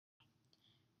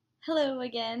Hello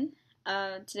again.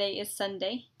 Today is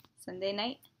Sunday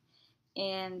night,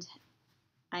 and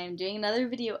I am doing another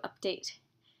video update.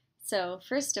 So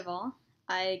first of all,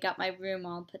 I got my room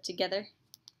all put together,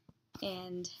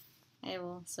 and I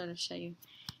will sort of show you.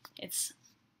 It's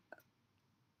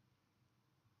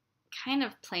kind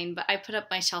of plain, but I put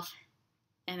up my shelf,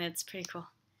 and it's pretty cool.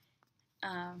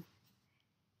 And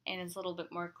it's a little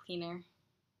bit more cleaner.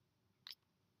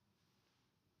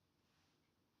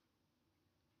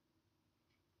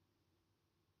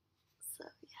 So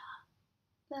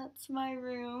yeah, that's my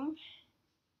room.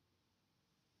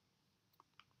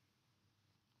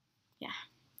 Yeah,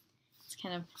 it's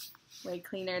kind of way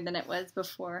cleaner than it was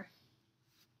before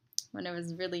when it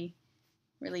was really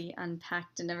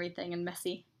unpacked and everything and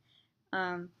messy.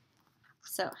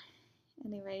 So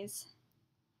anyways,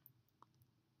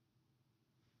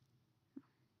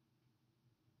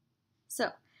 so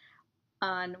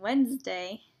on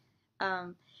Wednesday,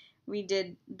 we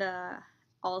did the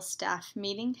all staff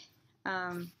meeting,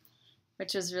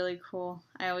 which was really cool.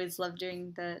 I always love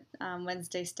doing the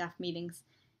Wednesday staff meetings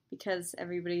because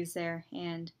everybody's there,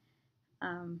 and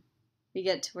we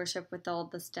get to worship with all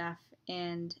the staff,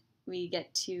 and we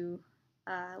get to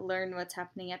learn what's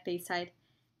happening at Bayside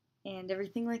and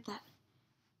everything like that.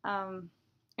 And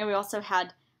we also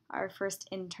had our first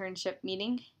internship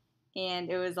meeting,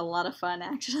 and it was a lot of fun,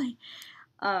 actually.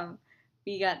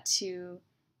 We got to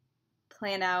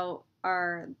plan out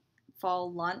our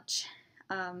fall lunch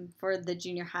for the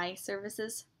junior high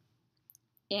services,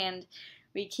 and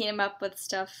we came up with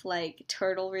stuff like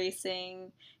turtle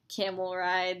racing, camel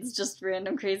rides, just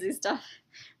random crazy stuff.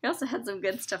 We also had some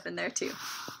good stuff in there too,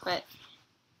 but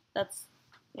that's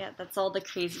all the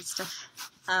crazy stuff.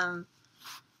 And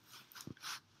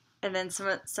then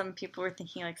some people were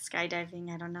thinking like skydiving.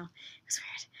 I don't know. It was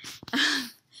weird.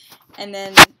 And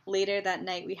then later that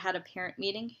night we had a parent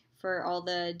meeting for all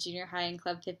the junior high and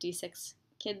Club 56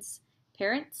 kids'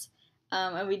 parents.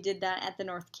 And we did that at the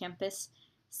North Campus.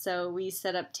 So we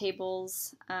set up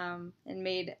tables and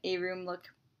made a room look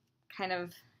kind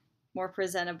of more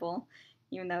presentable,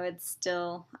 even though it's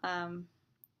still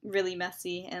really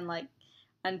messy and like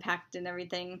unpacked and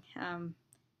everything.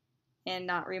 And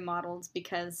not remodeled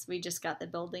because we just got the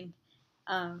building.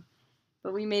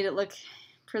 But we made it look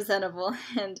presentable,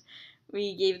 and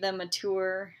we gave them a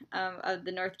tour of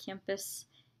the North Campus,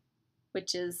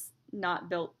 which is not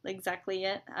built exactly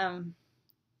yet.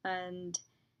 And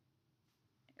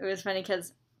it was funny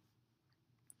because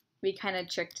we kind of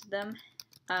tricked them,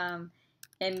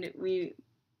 and we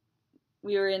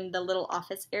were in the little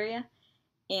office area,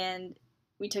 and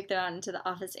we took them out into the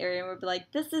office area, and we'd be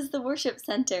like, "This is the worship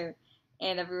center."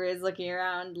 And everybody's looking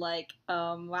around like,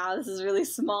 wow, this is really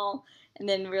small. And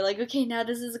then we're like, okay, now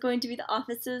this is going to be the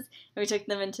offices. And we took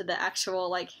them into the actual,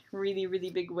 like, really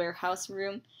big warehouse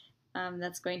room.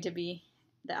 That's going to be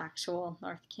the actual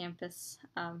North Campus.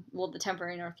 Well, the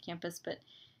temporary North Campus, but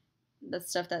the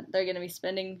stuff that they're going to be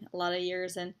spending a lot of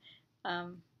years in.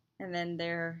 And then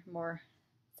they're more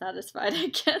satisfied, I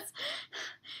guess.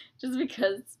 Just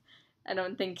because I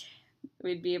don't think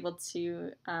we'd be able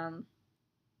to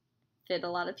fit a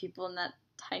lot of people in that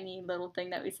tiny little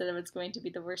thing that we said it was going to be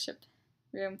the worship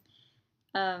room.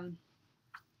 And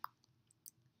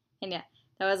yeah,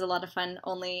 that was a lot of fun,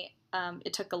 only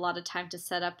it took a lot of time to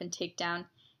set up and take down,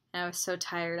 and I was so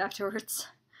tired afterwards.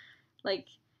 Like,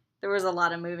 there was a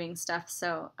lot of moving stuff,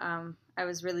 so I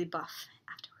was really buff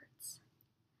afterwards.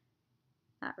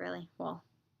 Not really, well,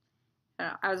 I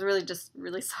don't know, I was really just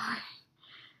really sorry.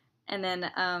 And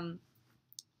then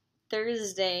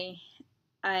Thursday,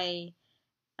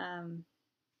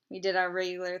 we did our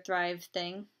regular Thrive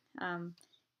thing,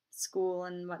 school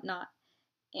and whatnot,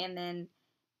 and then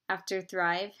after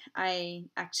Thrive, I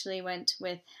actually went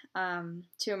with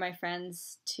two of my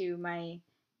friends to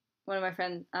one of my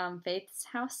friend Faith's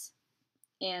house,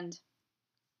 and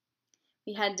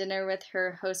we had dinner with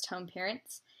her host home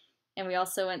parents, and we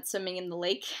also went swimming in the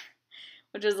lake,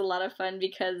 which was a lot of fun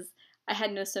because I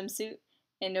had no swimsuit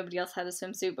and nobody else had a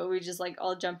swimsuit, but we just like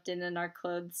all jumped in our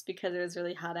clothes because it was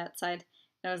really hot outside.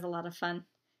 It was a lot of fun.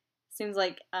 Seems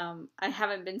like I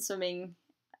haven't been swimming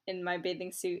in my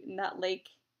bathing suit in that lake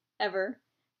ever.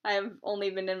 I have only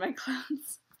been in my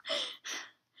clothes.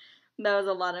 That was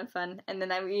a lot of fun. And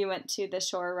then we went to the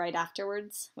shore right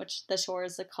afterwards, which the shore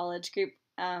is a college group.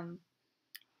 And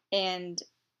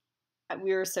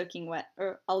we were soaking wet,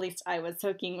 or at least I was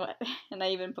soaking wet. And I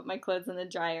even put my clothes in the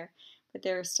dryer, but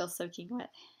they were still soaking wet.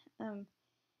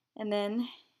 And then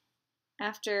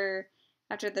after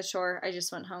the shore, I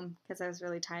just went home because I was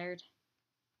really tired.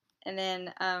 And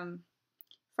then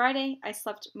Friday, I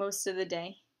slept most of the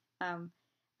day.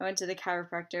 I I went to the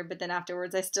chiropractor, but then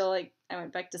afterwards I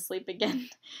went back to sleep again.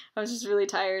 I was just really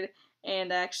tired,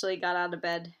 and I actually got out of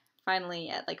bed finally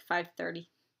at like 5:30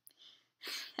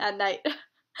 at night,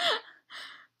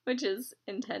 which is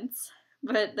intense.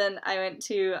 But then I went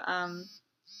to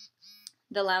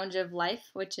the Lounge of Life,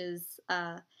 which is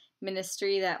a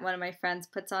ministry that one of my friends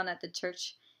puts on at the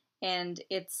church, and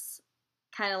it's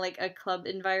kind of like a club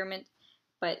environment,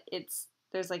 but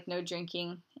there's like no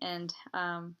drinking and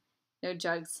no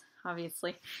drugs,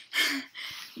 obviously.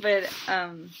 But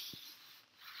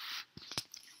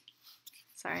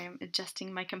sorry, I'm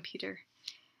adjusting my computer.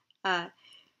 But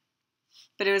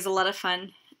it was a lot of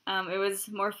fun. It was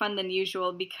more fun than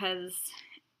usual because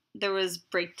there was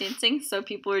breakdancing, so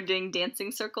people were doing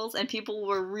dancing circles, and people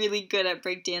were really good at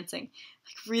breakdancing,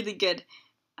 like really good.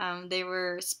 They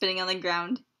were spinning on the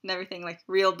ground and everything, like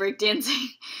real breakdancing.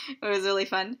 It was really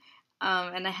fun,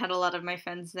 and I had a lot of my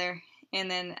friends there. And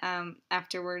then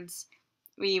afterwards,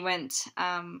 we went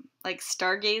like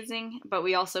stargazing, but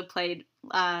we also played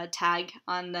tag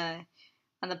on the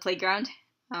playground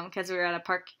because we were at a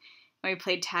park, and we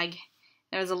played tag.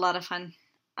 It was a lot of fun.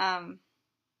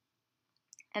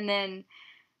 And then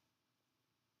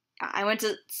I went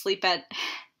to sleep at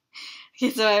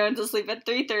I went to sleep at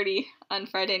 3:30 on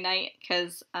Friday night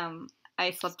because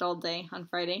I slept all day on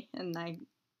Friday and I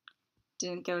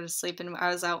didn't go to sleep, and I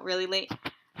was out really late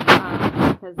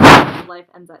because life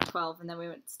ends at 12, and then we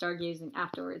went stargazing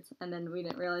afterwards, and then we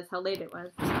didn't realize how late it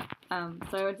was.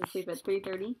 So I went to sleep at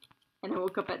 3:30, and I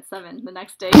woke up at 7 the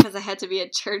next day because I had to be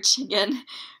at church again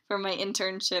for my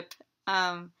internship.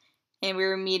 And we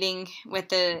were meeting with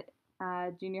the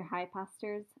junior high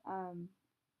pastors, and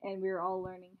we were all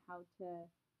learning how to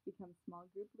become small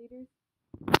group leaders.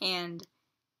 And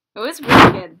it was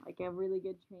really good, like a really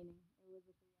good training. It was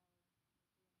a 3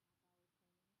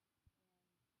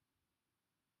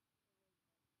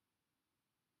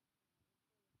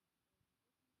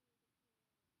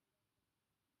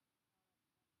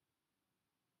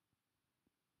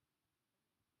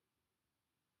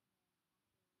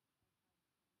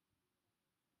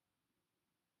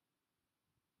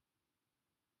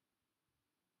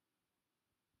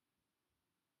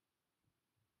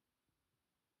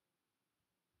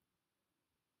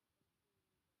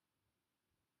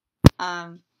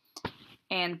 hours.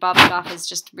 And Bob Goff is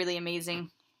just really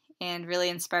amazing and really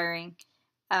inspiring.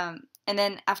 And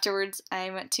then afterwards, I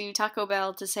went to Taco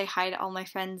Bell to say hi to all my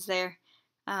friends there,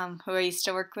 who I used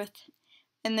to work with.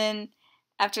 And then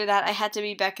after that, I had to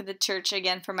be back at the church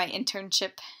again for my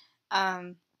internship.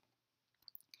 And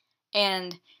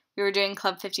we were doing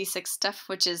Club 56 stuff,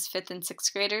 which is 5th and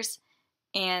 6th graders.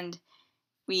 And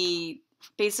we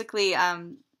basically,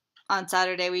 on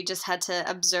Saturday, we just had to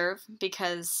observe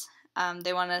because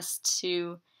they want us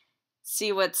to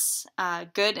see what's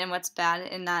good and what's bad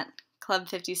in that Club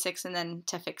 56 and then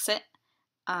to fix it.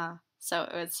 So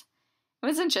it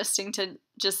was interesting to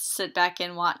just sit back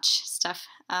and watch stuff.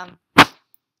 And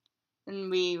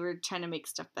we were trying to make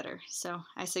stuff better. So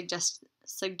I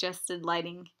suggested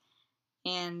lighting,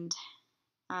 and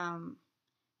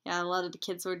a lot of the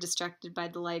kids were distracted by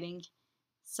the lighting.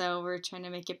 So we're trying to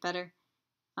make it better.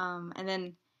 And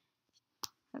then,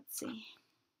 let's see.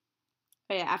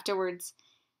 Oh yeah, afterwards,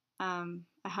 I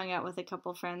hung out with a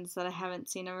couple friends that I haven't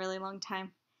seen in a really long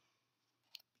time.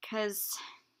 Because,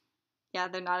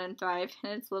 they're not in Thrive,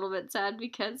 and it's a little bit sad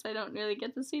because I don't really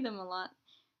get to see them a lot.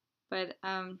 But,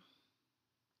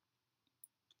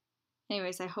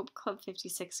 anyways, I hope Club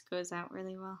 56 goes out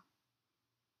really well.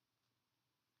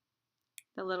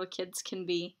 The little kids can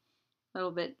be a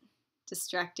little bit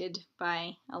distracted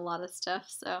by a lot of stuff,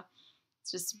 so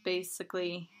it's just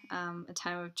basically a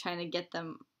time of trying to get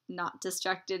them not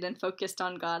distracted and focused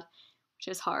on God, which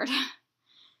is hard.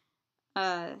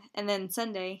 And then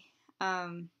Sunday,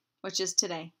 which is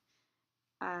today,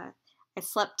 I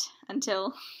slept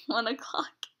until 1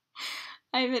 o'clock.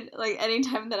 I've like any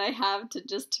time that I have to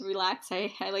relax,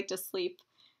 I like to sleep,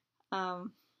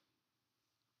 because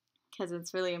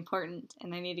it's really important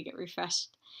and I need to get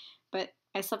refreshed. But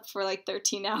I slept for like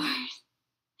 13 hours,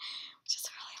 which is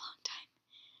a really long time.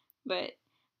 But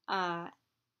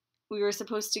we were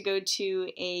supposed to go to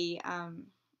a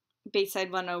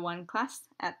Bayside 101 class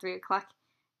at 3 o'clock,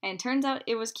 and turns out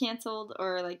it was canceled,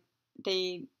 or like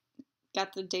they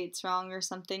got the dates wrong or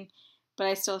something. But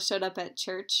I still showed up at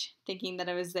church thinking that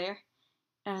I was there,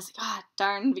 and I was like, ah,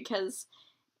 darn, because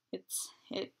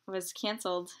it was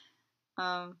canceled.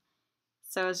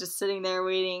 So I was just sitting there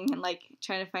waiting and like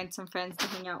trying to find some friends to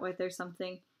hang out with or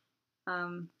something.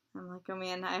 I'm like, oh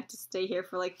man, I have to stay here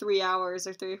for like 3 hours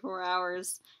or 3 or 4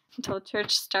 hours until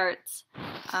church starts.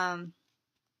 But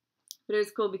it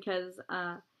was cool because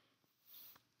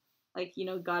like,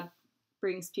 God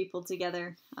brings people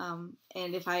together. And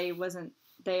if I wasn't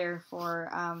there for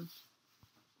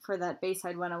that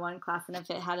Bayside 101 class, and if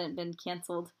it hadn't been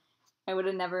canceled, I would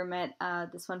have never met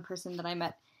this one person that I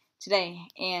met today.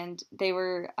 And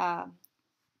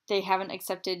they haven't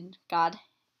accepted God,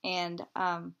 and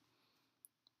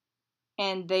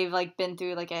they've like been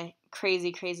through like a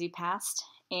crazy past,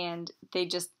 and they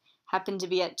just happened to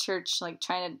be at church like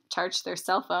trying to charge their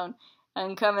cell phone,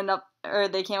 and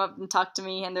they came up and talked to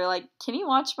me, and they're like, can you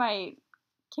watch my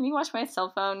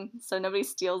cell phone so nobody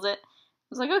steals it? I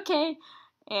was like, okay.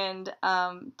 And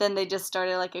then they just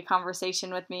started like a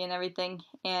conversation with me and everything,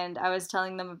 and I was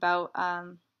telling them about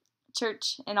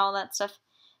church and all that stuff,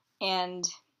 and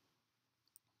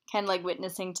kind of like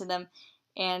witnessing to them,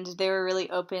 and they were really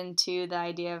open to the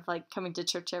idea of like coming to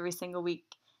church every single week,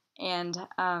 and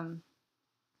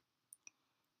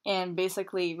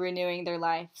basically renewing their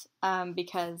life,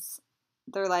 because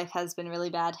their life has been really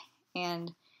bad,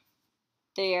 and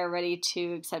they are ready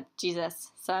to accept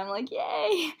Jesus. So I'm like,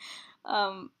 yay!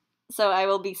 So I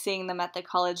will be seeing them at the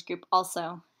college group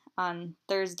also on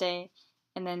Thursday,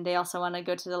 and then they also want to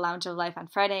go to the Lounge of Life on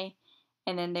Friday,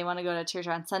 and then they want to go to church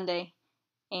on Sunday,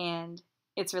 and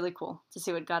it's really cool to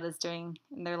see what God is doing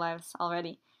in their lives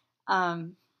already.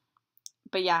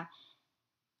 But yeah,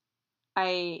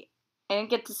 I didn't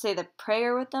get to say the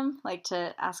prayer with them, like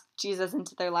to ask Jesus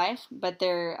into their life, but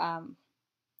they're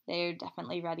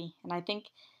definitely ready. And I think,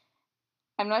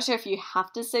 I'm not sure if you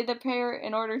have to say the prayer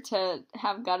in order to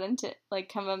have God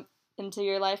come into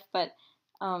your life, but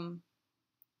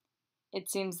it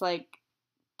seems like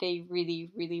they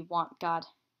really want God.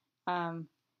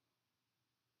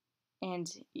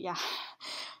 And yeah,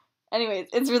 anyways,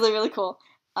 it's really cool.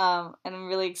 And I'm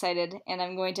really excited, and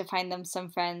I'm going to find them some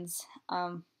friends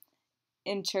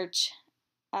in church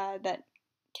that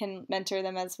can mentor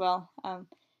them as well.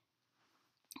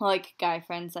 Like guy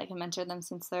friends that can mentor them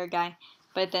since they're a guy.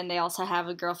 But then they also have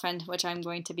a girlfriend, which I'm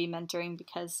going to be mentoring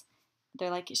because they're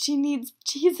like, she needs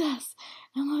Jesus.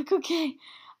 And I'm like, okay,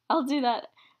 I'll do that.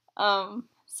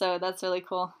 So that's really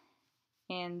cool.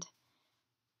 And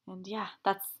yeah,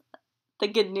 that's the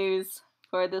good news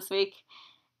for this week.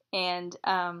 And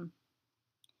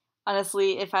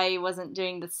honestly, if I wasn't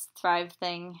doing this Thrive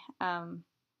thing, I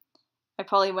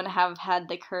probably wouldn't have had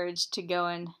the courage to go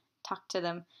and talk to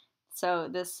them. So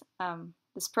this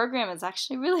program is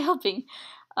actually really helping,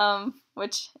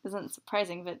 which isn't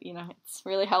surprising, but it's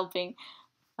really helping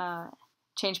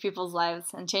change people's lives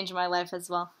and change my life as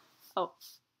well. Oh,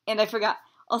 and I forgot.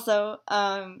 Also,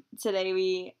 today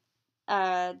we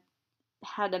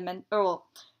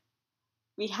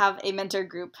we have a mentor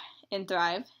group in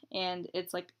Thrive, and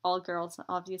it's like all girls,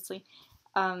 obviously.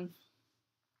 And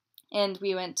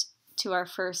we went to our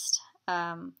first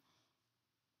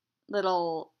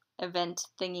little event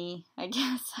thingy, I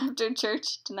guess, after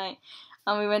church tonight.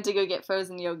 We went to go get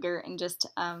frozen yogurt and just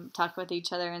talk with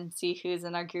each other and see who's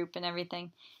in our group and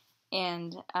everything,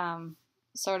 and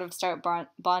sort of start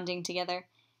bonding together.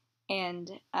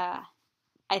 And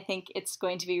I think it's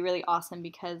going to be really awesome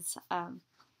because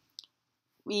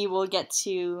we will get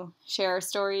to share our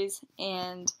stories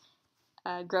and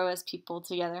grow as people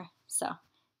together. So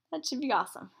that should be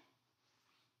awesome.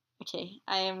 Okay,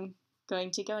 I am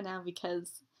going to go now because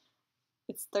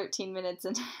it's 13 minutes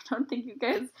and I don't think you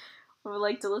guys would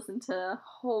like to listen to a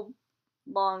whole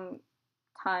long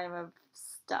time of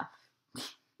stuff.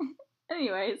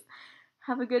 Anyways,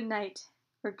 have a good night,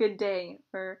 or good day,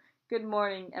 or good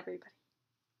morning, everybody.